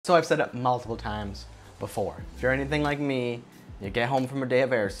So I've said it multiple times before. If you're anything like me, you get home from a day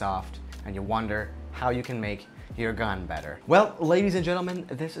of airsoft and you wonder how you can make your gun better. Well, ladies and gentlemen,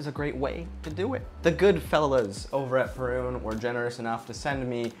 this is a great way to do it. The good fellas over at Perun were generous enough to send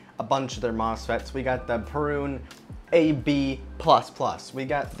me a bunch of their MOSFETs. We got the Perun AB++, we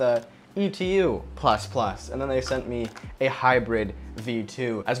got the ETU++, and then they sent me a hybrid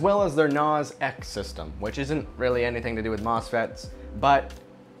V2, as well as their NOS X system, which isn't really anything to do with MOSFETs, but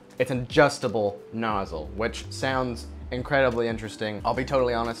it's an adjustable nozzle, which sounds incredibly interesting. I'll be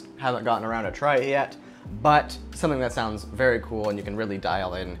totally honest, haven't gotten around to try it yet, but something that sounds very cool and you can really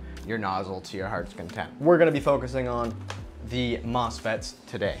dial in your nozzle to your heart's content. We're gonna be focusing on the MOSFETs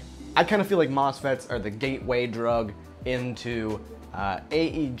today. I kind of feel like MOSFETs are the gateway drug into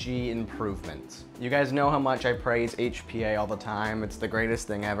AEG improvements. You guys know how much I praise HPA all the time. It's the greatest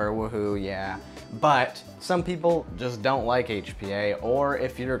thing ever, woohoo, yeah. But some people just don't like HPA, or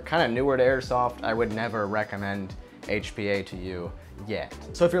if you're kind of newer to airsoft, I would never recommend HPA to you yet.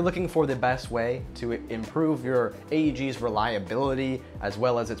 So if you're looking for the best way to improve your AEG's reliability as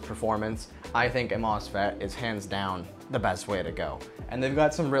well as its performance, I think a MOSFET is hands down the best way to go. And they've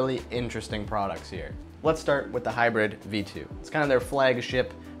got some really interesting products here. Let's start with the hybrid V2. It's kind of their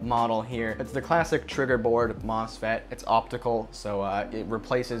flagship model here. It's the classic trigger board MOSFET. It's optical, so it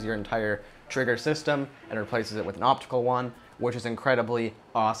replaces your entire trigger system and replaces it with an optical one, which is incredibly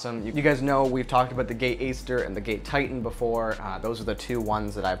awesome. You guys know we've talked about the Gate Aster and the Gate Titan before. Those are the two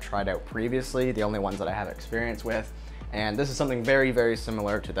ones that I've tried out previously, the only ones that I have experience with. And this is something very, very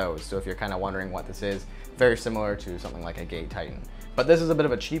similar to those. So if you're kind of wondering what this is, very similar to something like a Gate Titan. But this is a bit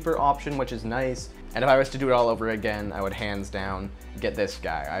of a cheaper option, which is nice. And if I was to do it all over again, I would hands down get this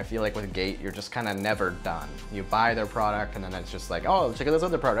guy. I feel like with Gate, you're just kind of never done. You buy their product and then it's just like, oh, check out this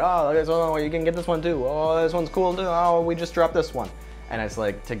other product. Oh, you can get this one too. Oh, this one's cool too. Oh, we just dropped this one. And it's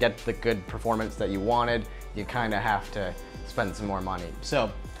like, to get the good performance that you wanted, you kind of have to spend some more money. So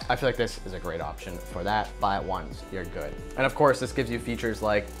I feel like this is a great option for that. Buy it once, you're good. And of course, this gives you features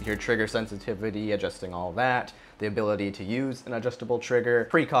like your trigger sensitivity, adjusting all that, the ability to use an adjustable trigger,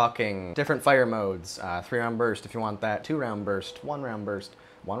 pre-cocking, different fire modes, 3-round burst if you want that, 2-round burst, 1-round burst,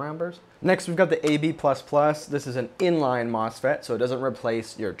 1-round burst. Next, we've got the AB++. This is an inline MOSFET, so it doesn't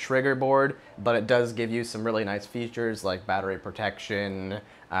replace your trigger board, but it does give you some really nice features like battery protection.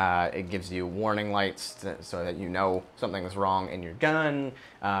 It gives you warning lights so that you know something's wrong in your gun,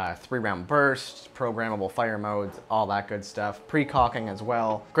 3-round burst, programmable fire modes, all that good stuff. Pre-cocking as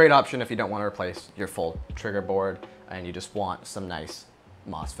well. Great option if you don't want to replace your full trigger board and you just want some nice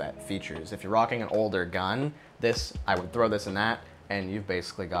MOSFET features. If you're rocking an older gun, I would throw this in that, and you've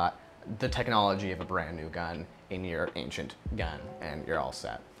basically got the technology of a brand new gun in your ancient gun, and you're all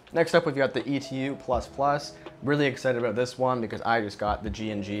set. Next up, we've got the ETU++. Really excited about this one because I just got the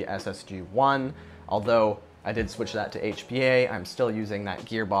G&G SSG-1. Although I did switch that to HPA, I'm still using that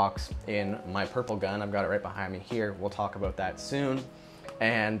gearbox in my purple gun. I've got it right behind me here. We'll talk about that soon.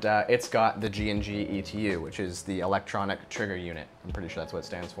 And it's got the G&G ETU, which is the electronic trigger unit. I'm pretty sure that's what it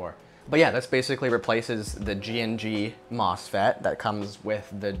stands for. But yeah, this basically replaces the G&G MOSFET that comes with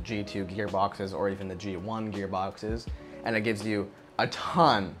the G2 gearboxes or even the G1 gearboxes, and it gives you a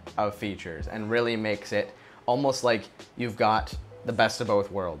ton of features and really makes it almost like you've got the best of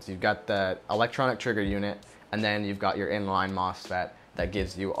both worlds. You've got the electronic trigger unit, and then you've got your inline MOSFET that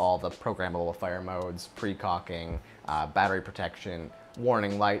gives you all the programmable fire modes, pre-cocking, battery protection,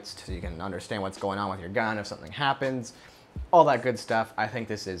 warning lights so you can understand what's going on with your gun if something happens. All that good stuff. I think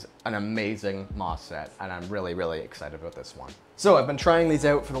this is an amazing MOSFET, and I'm really, really excited about this one. So I've been trying these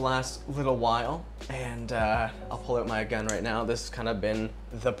out for the last little while, and I'll pull out my gun right now. This has kind of been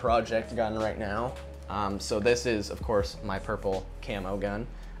the project gun right now. So this is, of course, my purple camo gun,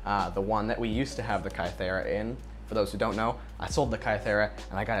 the one that we used to have the Kythera in. For those who don't know, I sold the Kythera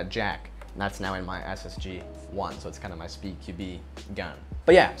and I got a jack, and that's now in my SSG-1, so it's kind of my Speed QB gun.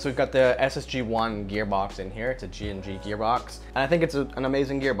 But yeah, so we've got the SSG-1 gearbox in here. It's a G&G gearbox, and I think it's an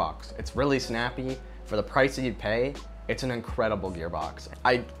amazing gearbox. It's really snappy. For the price that you'd pay, it's an incredible gearbox.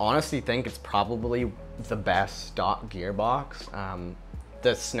 I honestly think it's probably the best stock gearbox.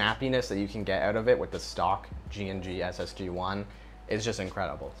 The snappiness that you can get out of it with the stock G&G SSG-1 is just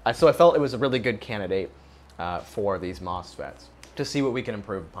incredible. So I felt it was a really good candidate for these MOSFETs to see what we can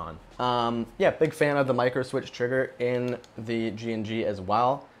improve upon. Yeah, big fan of the micro switch trigger in the G&G as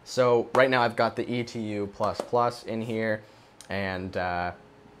well. So right now I've got the ETU++ in here, and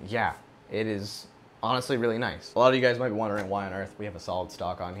yeah, it is honestly really nice. A lot of you guys might be wondering why on earth we have a solid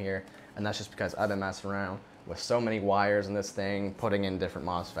stock on here, and that's just because I've been messing around with so many wires in this thing, putting in different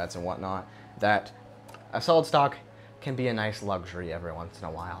MOSFETs and whatnot, that a solid stock can be a nice luxury every once in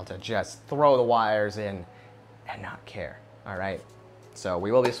a while to just throw the wires in and not care, all right? So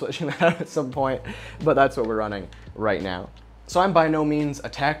we will be switching that out at some point, but that's what we're running right now. So I'm by no means a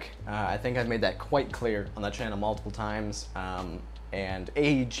tech. I think I've made that quite clear on the channel multiple times. And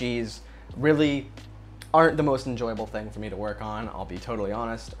AEGs really aren't the most enjoyable thing for me to work on. I'll be totally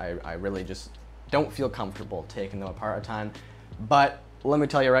honest. I really just don't feel comfortable taking them apart a ton. But let me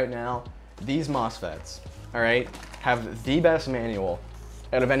tell you right now, these MOSFETs, all right, have the best manual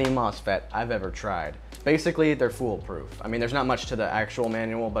out of any MOSFET I've ever tried. Basically, they're foolproof. I mean, there's not much to the actual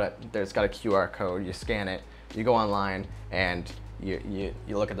manual, but there's got a QR code. You scan it, you go online, and you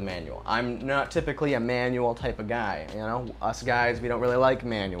look at the manual. I'm not typically a manual type of guy. You know, us guys, we don't really like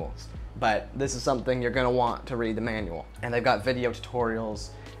manuals. But this is something you're gonna want to read the manual. And they've got video tutorials,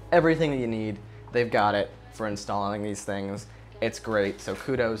 everything that you need, they've got it for installing these things. It's great, so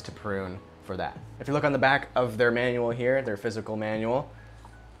kudos to Perun for that. If you look on the back of their manual here, their physical manual,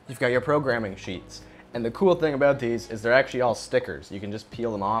 you've got your programming sheets. And the cool thing about these is they're actually all stickers. You can just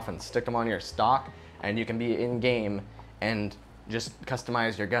peel them off and stick them on your stock, and you can be in game and just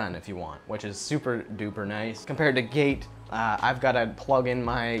customize your gun if you want, which is super duper nice. Compared to Gate, I've got to plug in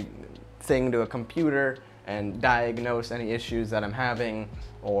my thing to a computer and diagnose any issues that I'm having,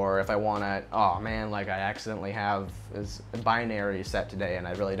 or if I want to, oh man, like I accidentally have this binary set today and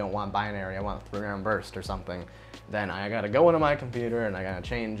I really don't want binary, I want 3-round burst or something, then I gotta go into my computer and I gotta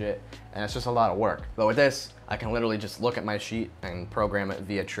change it, and it's just a lot of work. But with this, I can literally just look at my sheet and program it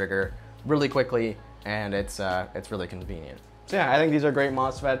via trigger really quickly, and it's really convenient. So yeah, I think these are great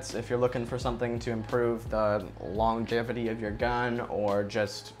MOSFETs if you're looking for something to improve the longevity of your gun, or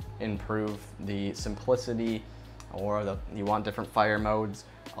just improve the simplicity, or you want different fire modes,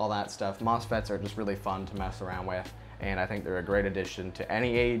 all that stuff. MOSFETs are just really fun to mess around with, and I think they're a great addition to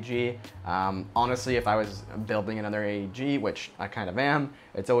any AEG. Honestly, if I was building another AEG, which I kind of am,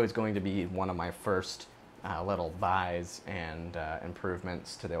 it's always going to be one of my first little buys and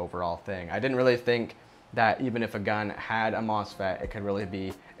improvements to the overall thing. I didn't really think that even if a gun had a MOSFET, it could really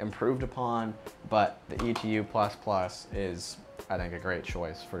be improved upon, but the ETU++ is, I think, a great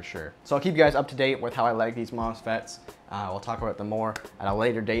choice for sure. So I'll keep you guys up to date with how I like these MOSFETs. We'll talk about them more at a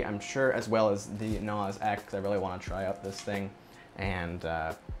later date, I'm sure, as well as the NOS X. I really want to try out this thing, and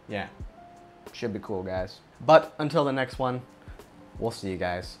yeah, should be cool, guys. But until the next one, we'll see you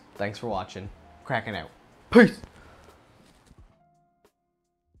guys. Thanks for watching. Cracking out. Peace!